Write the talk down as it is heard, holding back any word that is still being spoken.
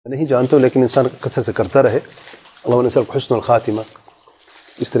नहीं जानता हूँ, लेकिन इंसान कसरत से करता रहे, अल्लाह ने सबको हुस्नुल खातिमा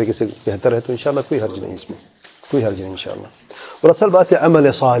इस तरीके से बेहतर है, तो इंशाअल्लाह कोई हर्ज नहीं, इसमें कोई हर्ज नहीं इंशाअल्लाह। और असल बात है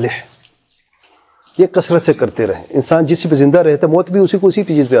अमल सालिह, ये कसरत से करते रहें। इंसान जिस पे ज़िंदा रहता है, मौत भी उसी की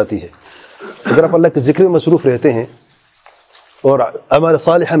चीज़ पे आती है। अगर आप अल्लाह के ज़िक्र में मसरूफ़ रहते हैं और अमल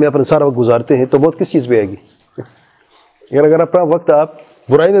सालिह में अपना सारा वक्त गुजारते हैं, तो मौत किस चीज़ पे आएगी? अगर अपना वक्त आप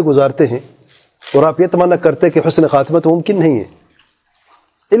बुराई में गुजारते हैं और आप ये तमन्ना करते हैं कि हुस्न खातिमा, तो मुमकिन नहीं है।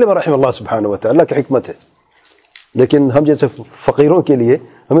 इल्ला रहम अल्लाह सुब्हानहू व तआला, अल्लाह की हिकमत है। लेकिन हम जैसे फ़कीरों के लिए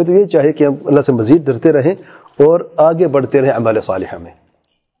हमें तो ये चाहिए कि हम अल्लाह से मज़ीद डरते रहें और आगे बढ़ते रहें अमल सालिह में।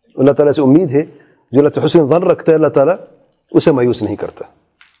 अल्लाह ताला से उम्मीद है, जो अल्लाह से हुस्न ज़न रखता है, अल्लाह ताला उसे मायूस नहीं करता।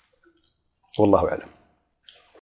 वल्लाहु अअलम।